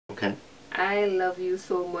Okay. I love you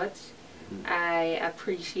so much. I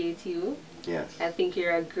appreciate you. Yes. I think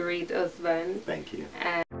you're a great husband. Thank you.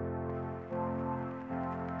 And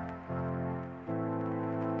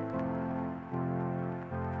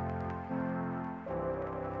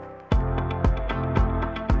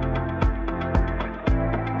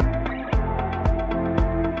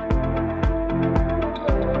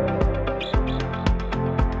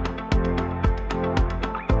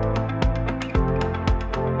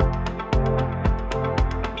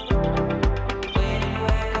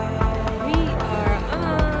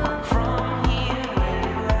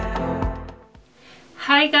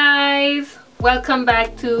hi guys, welcome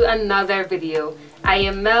back to another video. I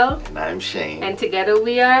am Mel And I'm Shane. and together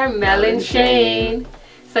we are Mel and Shane.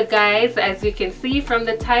 So guys, as you can see from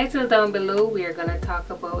the title down below, we are going to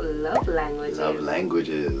talk about love languages. Love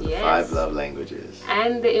languages. Yes. 5 love languages.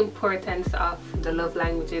 And the importance of the love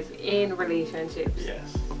languages in relationships.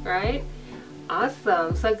 Yes. Right?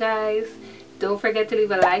 Awesome. So guys, don't forget to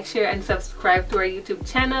leave a like, share, and subscribe to our YouTube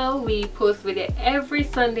channel. We post video every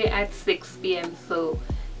Sunday at 6 p.m. So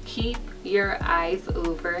keep your eyes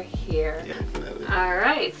over here. Yeah, definitely.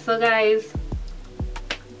 Alright, so guys,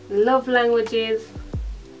 love languages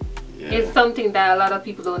is something that a lot of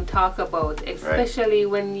people don't talk about, especially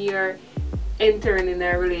when you're entering in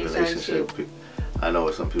a relationship. I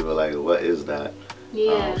know some people are like, what is that?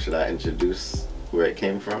 Yeah. Should I introduce where it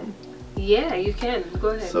came from? Yeah, you can. Go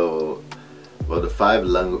ahead. So, well, the 5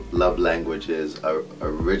 love languages are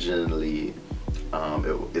originally,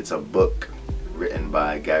 it's a book written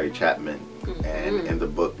by Gary Chapman. And in the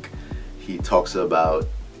book, he talks about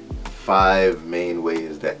 5 main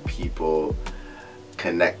ways that people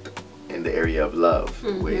connect in the area of love.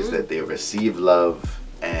 Ways that they receive love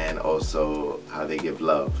and also how they give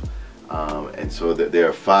love. And so that there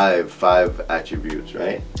are five attributes,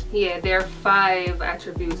 right? Yeah, there are 5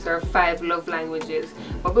 attributes or 5 love languages.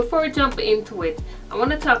 But before we jump into it, I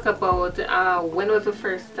want to talk about when was the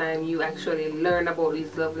first time you actually learned about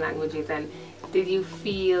these love languages, and did you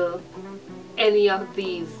feel any of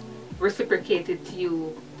these reciprocated to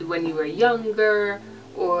you when you were younger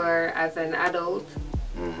or as an adult?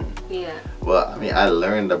 Yeah. Well, I mean, I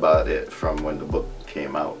learned about it from when the book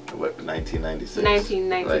came out. What, 1996?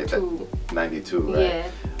 1992. 92, right? Yeah.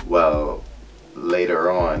 Well, later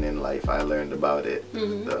on in life, I learned about it.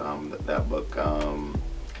 That book.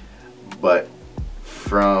 But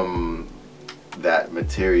from that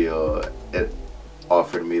material, it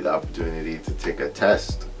offered me the opportunity to take a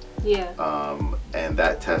test. Yeah. And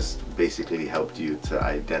that test basically helped you to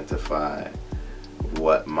identify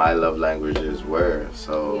what my love languages were.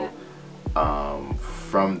 So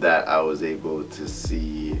from that, I was able to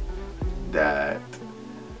see that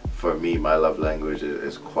for me, my love language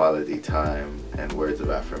is quality time and words of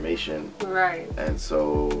affirmation. Right. And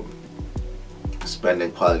so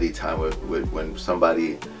spending quality time with when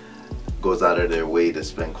somebody goes out of their way to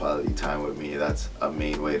spend quality time with me, that's a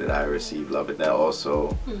main way that I receive love. And then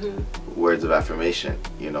also words of affirmation,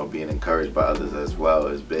 you know, being encouraged by others as well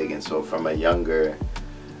is big. And so from a younger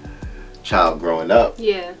child growing up,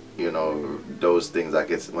 you know, those things,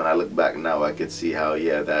 when I look back now, I could see how,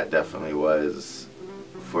 yeah, that definitely was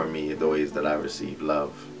for me the ways that I receive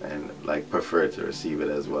love, and like prefer to receive it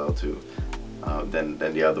as well too. Than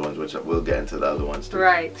the other ones, which we'll get into the other ones too.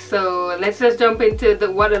 Right, so let's just jump into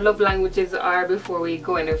what the love languages are before we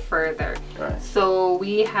go any further. Right. So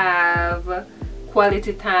we have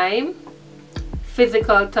quality time,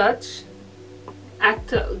 physical touch,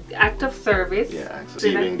 act of service,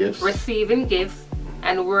 receiving gifts,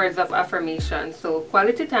 and words of affirmation. So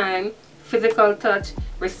quality time, physical touch,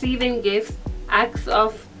 receiving gifts, acts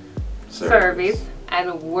of service,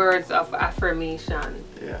 and words of affirmation.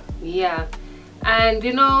 Yeah. And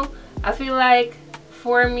you know, I feel like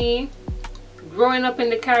for me, growing up in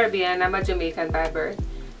the Caribbean, I'm a Jamaican by birth,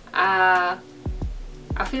 I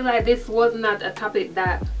feel like this was not a topic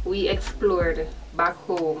that we explored back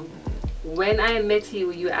home. When I met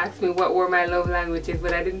you, you asked me what were my love languages,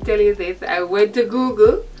 but I didn't tell you this. I went to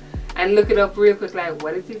Google and looked it up real quick, like,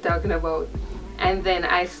 what is he talking about? And then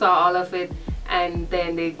I saw all of it, and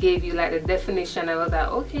then they gave you like the definition. I was like,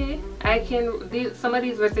 okay, some of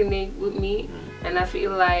these resonate with me. And I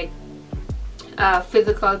feel like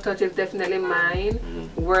physical touch is definitely mine.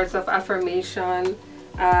 Words of affirmation,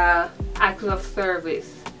 acts of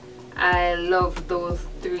service. I love those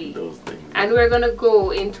 3. And we're gonna go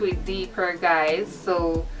into it deeper, guys.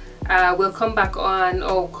 So we'll come back on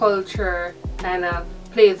how culture kind of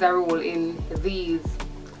plays a role in these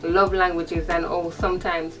love languages, and how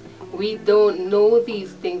sometimes we don't know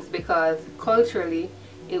these things because culturally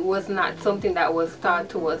it was not something that was taught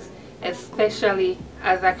to us, especially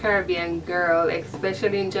as a Caribbean girl,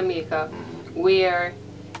 especially in Jamaica, where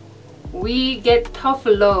we get tough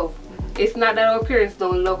love. It's not that our parents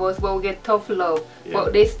don't love us, but we get tough love.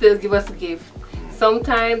 But they still give us a gift.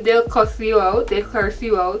 Sometimes they'll cuss you out, they curse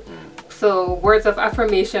you out. So words of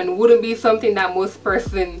affirmation wouldn't be something that most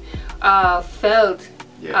person felt,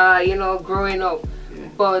 you know, growing up.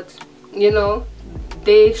 But, you know,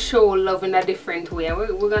 they show love in a different way. And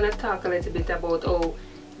we're going to talk a little bit about how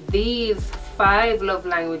these 5 love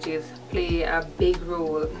languages play a big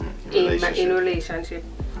role in relationship.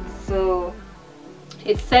 So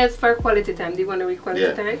it says for quality time. Do you want to read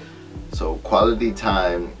quality time? So quality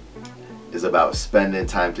time is about spending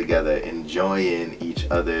time together, enjoying each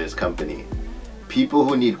other's company. People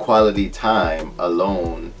who need quality time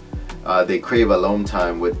alone, they crave alone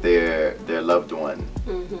time with their loved one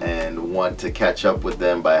and want to catch up with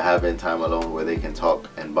them by having time alone where they can talk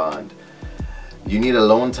and bond. You need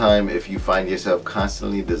alone time if you find yourself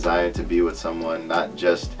constantly desiring to be with someone, not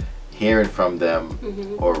just hearing from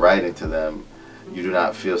them or writing to them. You do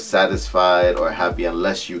not feel satisfied or happy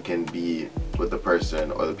unless you can be with the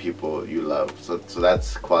person or the people you love. So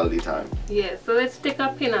that's quality time. Yeah, so let's take a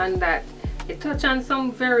pin on that. It touched on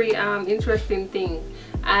some very interesting things.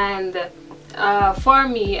 And for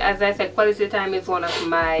me, as I said, quality time is one of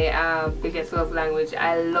my biggest love language.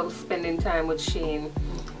 I love spending time with Shane.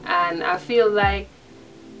 And I feel like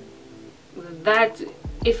that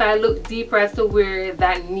if I look deeper as to where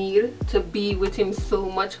that need to be with him so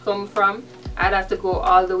much come from, I'd have to go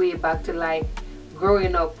all the way back to like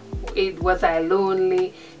growing up. Was I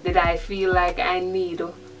lonely? Did I feel like I need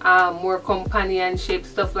more companionship,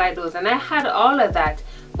 stuff like those? And I had all of that.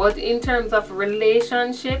 But in terms of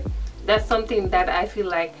relationship, that's something that I feel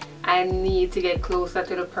like I need to get closer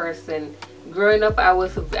to the person. Growing up, I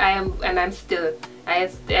am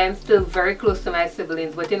still very close to my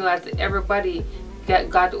siblings. But you know, as everybody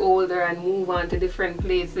got older and move on to different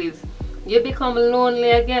places, you become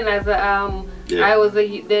lonely again. As I was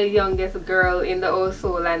the youngest girl in the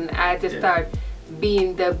household, and I just start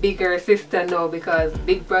being the bigger sister now because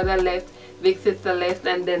big brother left, big sister left,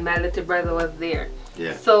 and then my little brother was there.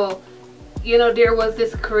 So you know, there was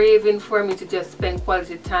this craving for me to just spend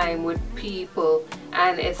quality time with people,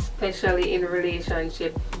 and especially in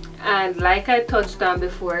relationship. And like I touched on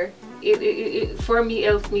before, it for me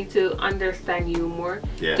helps me to understand you more,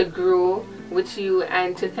 to grow with you,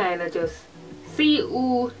 and to kind of just see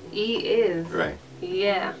who he is. Right.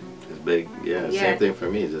 Yeah. It's big. Yeah. Same thing for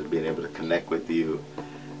me, just being able to connect with you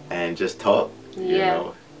and just talk. You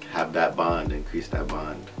know, have that bond, increase that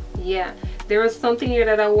bond. Yeah. There was something here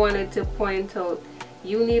that I wanted to point out.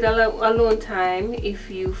 You need alone time if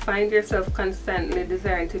you find yourself constantly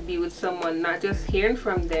desiring to be with someone, not just hearing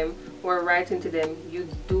from them or writing to them. You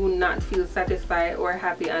do not feel satisfied or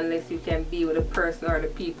happy unless you can be with a person or the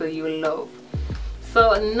people you love.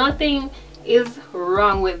 So nothing is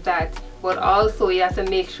wrong with that, but also you have to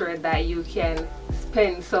make sure that you can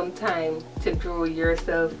spend some time to grow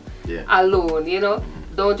yourself alone, you know.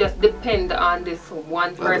 Don't just depend on this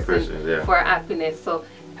one person for happiness. So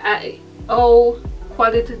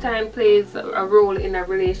quality time plays a role in a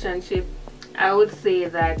relationship. I would say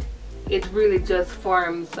that it really just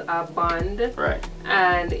forms a bond,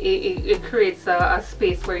 and it creates a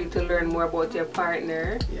space for you to learn more about your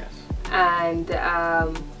partner. And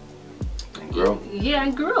grow.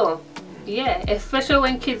 And grow. Especially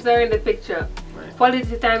when kids are in the picture.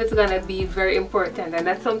 Quality time is gonna be very important, and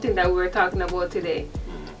that's something that we're talking about today.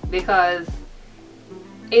 Because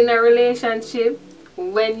in a relationship,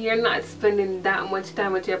 when you're not spending that much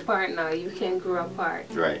time with your partner, you can grow apart.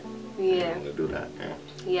 Right. Yeah. I'm gonna do that.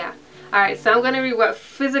 Yeah. Alright, so I'm gonna read what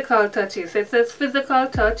physical touch is. It says physical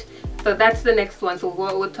touch, so that's the next one. So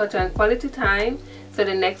we'll touch on quality time. So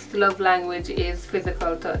the next love language is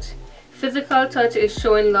physical touch. Physical touch is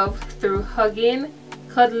showing love through hugging,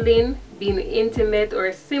 cuddling, being intimate,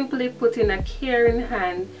 or simply putting a caring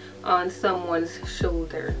hand on someone's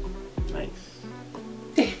shoulder. Nice.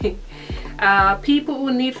 People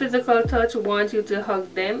who need physical touch want you to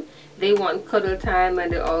hug them. They want cuddle time,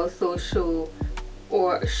 and they also show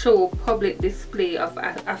public display of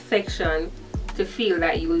affection to feel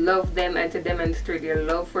that you love them and to demonstrate your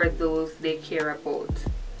love for those they care about.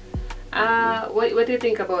 What do you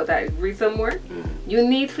think about that? Read some more. You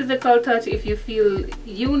need physical touch if you feel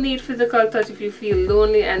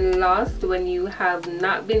lonely and lost when you have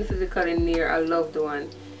not been physically near a loved one.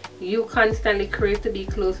 You constantly crave to be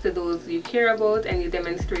close to those you care about, and you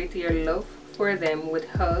demonstrate your love for them with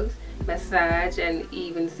hugs, massage, and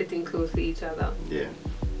even sitting close to each other.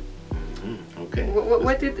 Okay.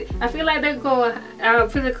 What did I feel like they go?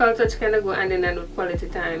 Physical touch kind of go hand in hand with quality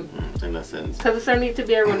time. In a sense. Because I need to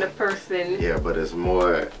be around the person. Yeah, but it's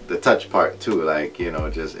more the touch part too. Like, you know,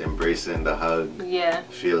 just embracing the hug. Yeah.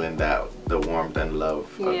 Feeling that the warmth and love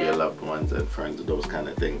of your loved ones and friends, those kind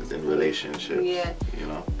of things in relationships. Yeah. You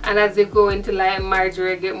know. And as you go into like marriage,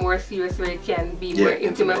 where you get more serious, where you can be more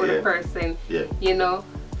intimate with a person. Yeah. You know,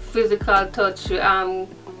 physical touch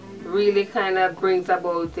really kind of brings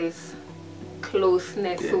about this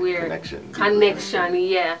closeness, where connection,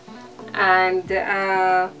 and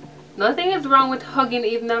nothing is wrong with hugging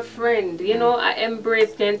even a friend. You know, an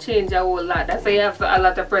embrace can change a whole lot. That's why you have a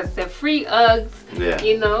lot of persons say free hugs.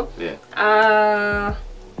 You know.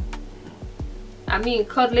 I mean,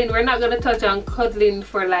 cuddling, we're not going to touch on cuddling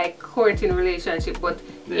for like courting relationship, but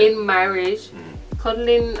in marriage,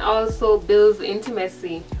 cuddling also builds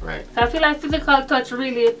intimacy. Right. So I feel like physical touch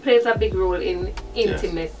really plays a big role in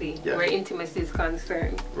intimacy, where intimacy is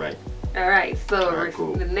concerned. Right. Alright, so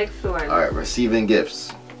cool. The next one. Alright, receiving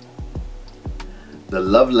gifts. The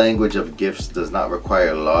love language of gifts does not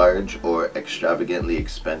require large or extravagantly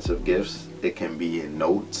expensive gifts. It can be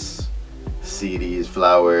notes, CDs,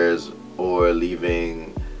 flowers, or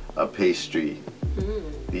leaving a pastry.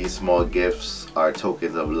 These small gifts are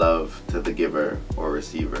tokens of love to the giver or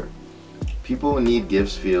receiver. People who need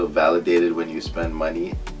gifts feel validated when you spend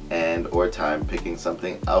money and or time picking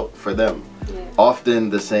something out for them.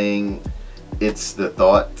 Often the saying, "It's the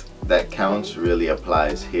thought that counts," really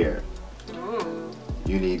applies here.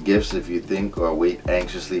 You need gifts if you think or wait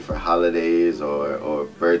anxiously for holidays or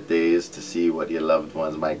birthdays to see what your loved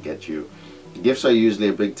ones might get you. Gifts are usually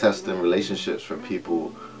a big test in relationships for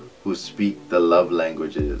people who speak the love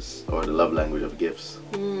languages or the love language of gifts.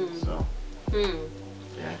 So,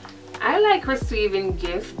 yeah. I like receiving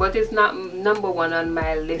gifts, but it's not number one on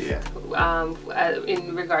my list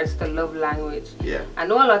in regards to love language. I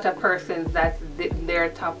know a lot of persons that's their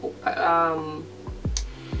top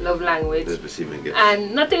love language. Receiving gifts.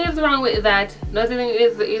 And nothing is wrong with that. Nothing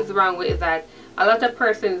is wrong with that. A lot of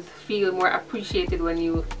persons feel more appreciated when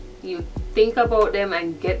you think about them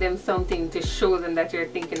and get them something to show them that you're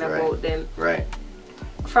thinking about them. Right.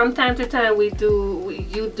 From time to time you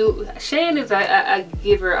do. Shane is a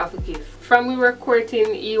giver of gifts. From we were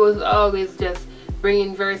courting, he was always just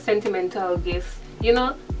bringing very sentimental gifts. You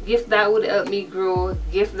know, gifts that would help me grow,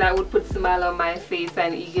 gifts that would put a smile on my face,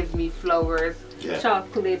 and he gives me flowers,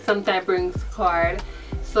 chocolate, sometimes brings card.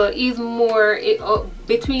 So he's more,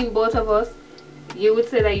 between both of us, you would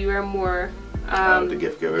say that you are more the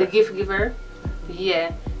gift giver. The gift giver.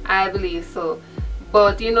 Yeah, I believe so.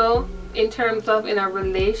 But you know, in terms of in a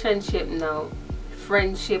relationship now,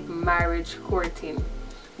 friendship, marriage, courting,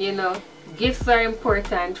 you know, gifts are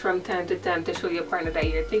important from time to time to show your partner that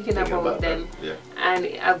you're thinking about them. And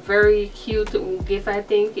a very cute gift, I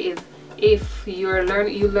think, is if you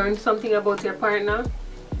learn something about your partner,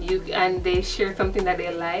 and they share something that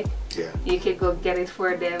they like, you can go get it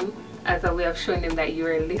for them as a way of showing them that you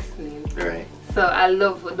are listening. Right. So I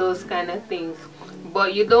love those kind of things,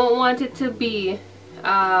 but you don't want it to be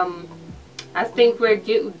I think where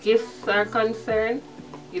gifts are concerned,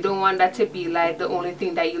 you don't want that to be like the only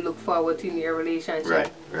thing that you look forward to in your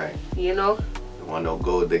relationship. Right. You know? You want no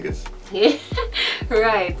gold diggers. Yeah.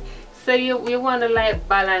 Right. So you want to like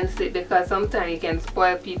balance it, because sometimes you can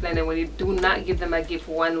spoil people, and then when you do not give them a gift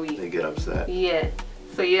 1 week, they get upset. Yeah.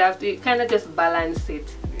 So you have to kind of just balance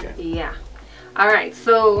it. Yeah. Alright,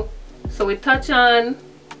 so we touch on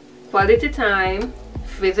quality time,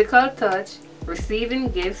 physical touch, receiving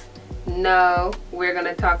gifts. Now we're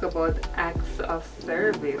gonna talk about acts of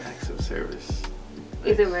service. Acts of service.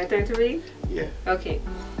 Is it my turn to read? Yeah. Okay.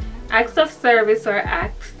 Acts of service are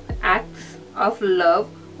acts of love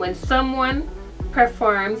when someone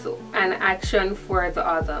performs an action for the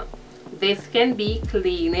other. This can be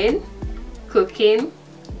cleaning, cooking,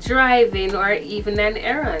 driving, or even an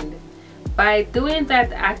errand. By doing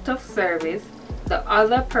that act of service, the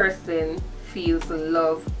other person feels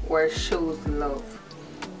love or shows love.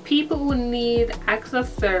 People who need acts of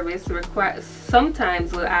service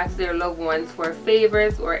sometimes will ask their loved ones for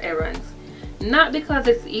favors or errands, not because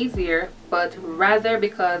it's easier, but rather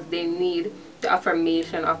because they need the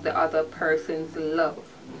affirmation of the other person's love.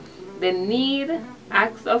 You need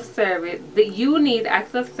acts of service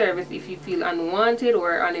if you feel unwanted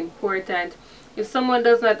or unimportant, if someone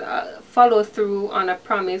does not follow through on a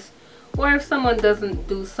promise, or if someone doesn't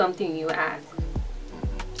do something you ask.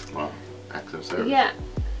 Wow, acts of service. Yeah,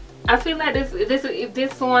 I feel like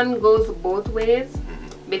this one goes both ways,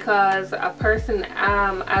 because a person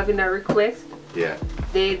having a request Yeah.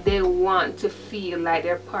 They want to feel like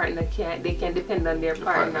their partner they can depend on their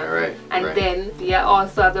partner. Right. And then you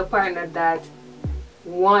also have the partner that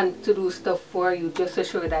want to do stuff for you just to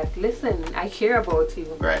show that, listen, I care about you.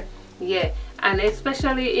 Right. Yeah. And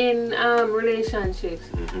especially in relationships,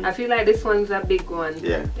 I feel like this one's a big one.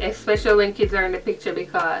 Yeah. Especially when kids are in the picture,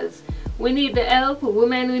 because we need the help.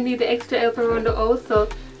 Women, we need the extra help around the house. So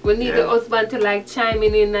we need the husband to like chime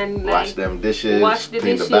in and like wash them dishes, wash the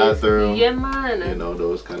clean dishes. the bathroom. Yeah, man. You know,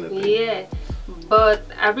 those kind of things. Yeah. But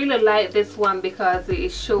I really like this one because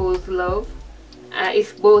it shows love.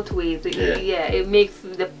 It's both ways. Yeah. It makes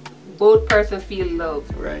both persons feel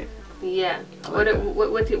loved. Right. Yeah. What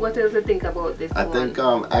else do you think about this one? I think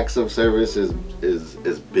acts of service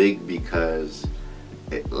is big because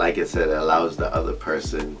like I said, it allows the other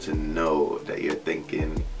person to know that you're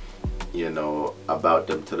thinking, you know, about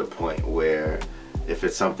them, to the point where if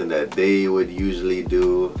it's something that they would usually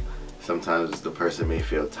do, sometimes the person may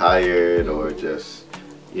feel tired or just,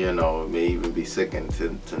 you know, may even be sickened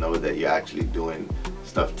to know that you're actually doing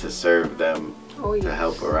stuff to serve them, to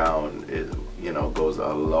help around. It, you know, goes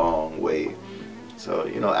a long way. So,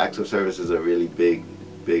 you know, acts of service is a really big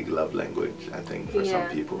love language, I think, for some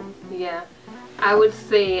people. Yeah. I would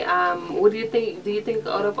say, what do you think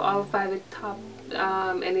out of all 5 it top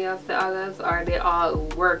any of the others, or they all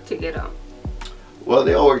work together? Well,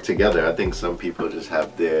 they all work together. I think some people just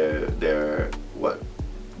have their what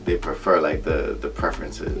they prefer, like the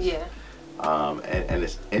preferences. Yeah. And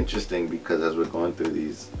it's interesting because as we're going through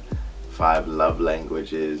these 5 love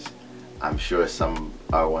languages, I'm sure some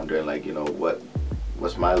are wondering, like, you know,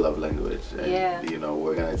 what's my love language? And you know,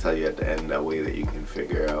 we're gonna tell you at the end that way that you can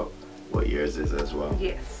figure out what yours is as well.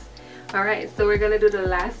 Yes. All right, so we're gonna do the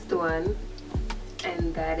last one,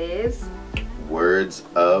 and that is words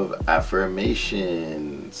of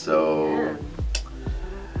affirmation. So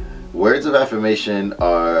words of affirmation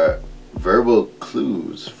are verbal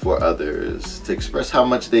clues for others to express how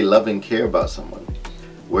much they love and care about someone.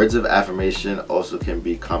 Words of affirmation also can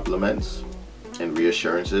be compliments and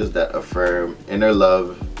reassurances that affirm inner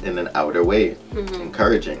love in an outer way,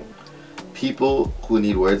 encouraging. People who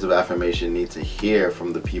need words of affirmation need to hear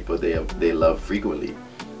from the people they love frequently,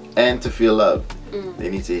 and to feel loved. They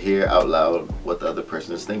need to hear out loud what the other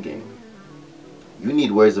person is thinking. You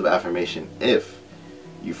need words of affirmation if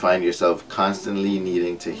you find yourself constantly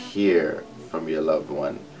needing to hear from your loved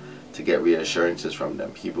one, to get reassurances from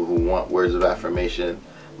them. People who want words of affirmation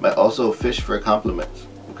might also fish for compliments,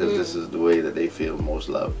 because this is the way that they feel most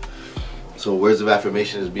loved. So words of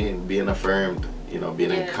affirmation is being affirmed, you know,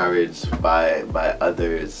 being encouraged by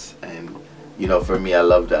others. And, you know, for me, I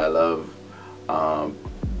love that. I love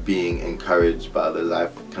being encouraged by others. I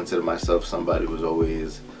consider myself somebody who's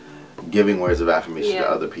always giving words of affirmation to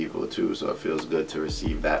other people too, so it feels good to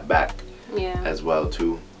receive that back as well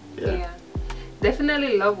too.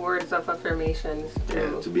 Definitely love words of affirmations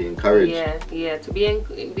too. To be encouraged. To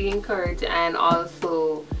be encouraged, and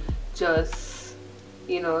also just,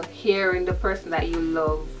 you know, hearing the person that you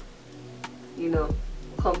love, you know,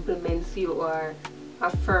 compliments you or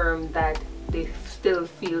affirm that they still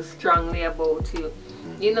feel strongly about you.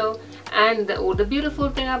 You know, and the beautiful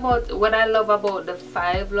thing about what I love about the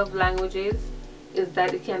 5 love languages is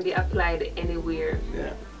that it can be applied anywhere.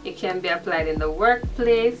 It can be applied in the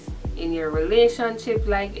workplace, in your relationship,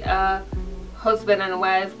 like husband and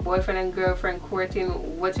wife, boyfriend and girlfriend, courting,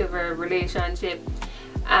 whatever relationship.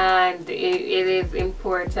 And it is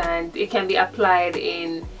important. It can be applied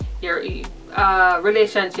in your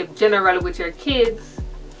relationship generally with your kids,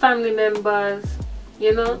 family members,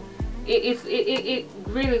 you know. It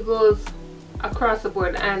really goes across the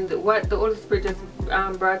board. And what the Holy Spirit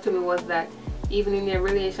just brought to me was that even in your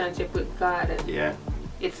relationship with God,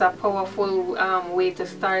 it's a powerful way to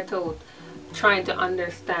start out trying to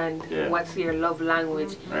understand what's your love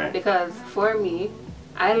language. Because for me,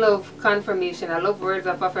 I love confirmation. I love words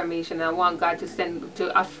of affirmation. I want God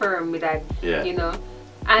to affirm me that, you know.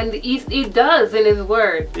 And he does in his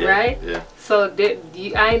word, right? So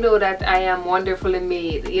I know that I am wonderfully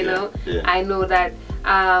made, you know. I know that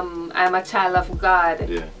I'm a child of God.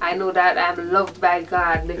 I know that I'm loved by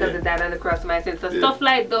God because of that on the cross of my sins. So stuff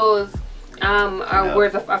like those are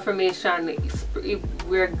words of affirmation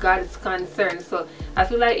where God is concerned. So I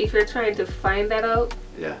feel like if you're trying to find that out,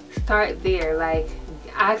 start there. Like,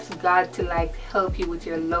 ask God to like help you with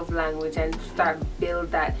your love language and start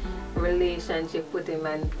build that relationship with him,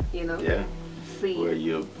 and you know, see where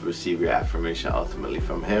you'll receive your affirmation ultimately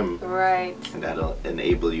from him, and that'll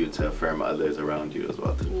enable you to affirm others around you as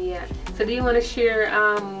well too. So do you want to share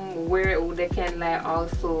where they can like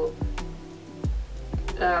also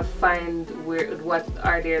find what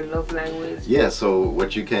are their love languages? Yeah, so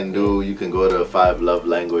what you can do, you can go to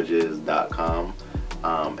 5lovelanguages.com,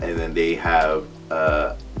 and then they have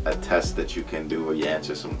a test that you can do where you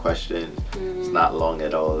answer some questions. It's not long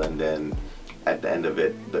at all, and then at the end of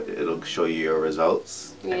it, it'll show you your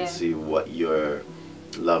results and see what your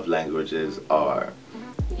love languages are,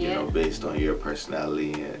 you know, based on your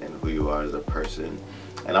personality and who you are as a person.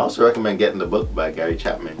 And I also recommend getting the book by Gary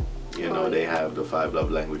Chapman. You know, they have the 5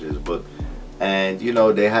 Love Languages book, and you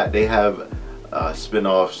know they have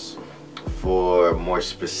spin-offs for more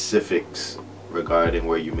specifics regarding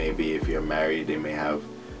where you may be. If you're married, they may have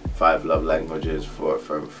 5 love languages for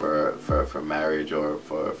marriage, or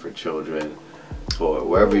for children, for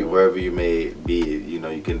wherever you may be. You know,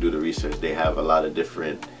 you can do the research. They have a lot of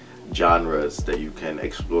different genres that you can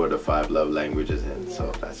explore the 5 love languages in.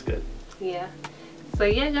 So that's good. Yeah. So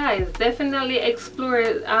yeah, guys, definitely explore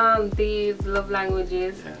these love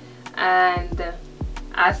languages, and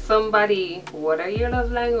ask somebody, what are your love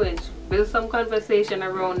language? Build some conversation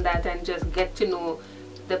around that, and just get to know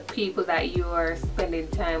the people that you are spending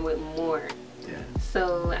time with more. Yeah.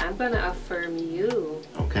 So I'm gonna affirm you.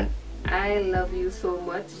 Okay. I love you so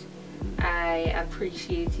much. I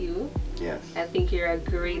appreciate you. Yes. I think you're a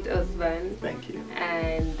great husband. Thank you.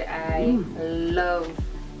 And I love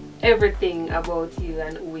everything about you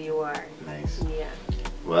and who you are. Nice. Yeah.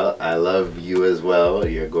 Well, I love you as well.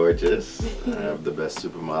 You're gorgeous. I have the best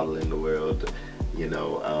supermodel in the world. You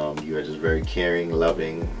know, you are just very caring,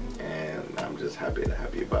 loving, and I'm just happy to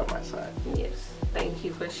have you by my side. Yes. Thank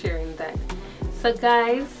you for sharing that. So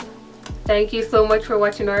guys, thank you so much for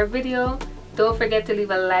watching our video. Don't forget to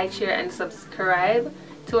leave a like, share, and subscribe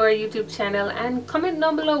to our YouTube channel, and comment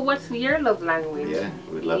down below what's your love language. Yeah,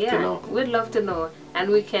 we'd love to know. We'd love to know,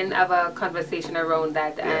 and we can have a conversation around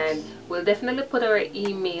that. And we'll definitely put our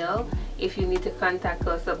email if you need to contact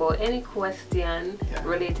us about any question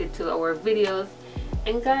related to our videos.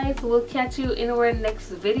 And guys, we'll catch you in our next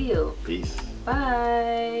video. Peace.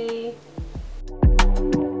 Bye.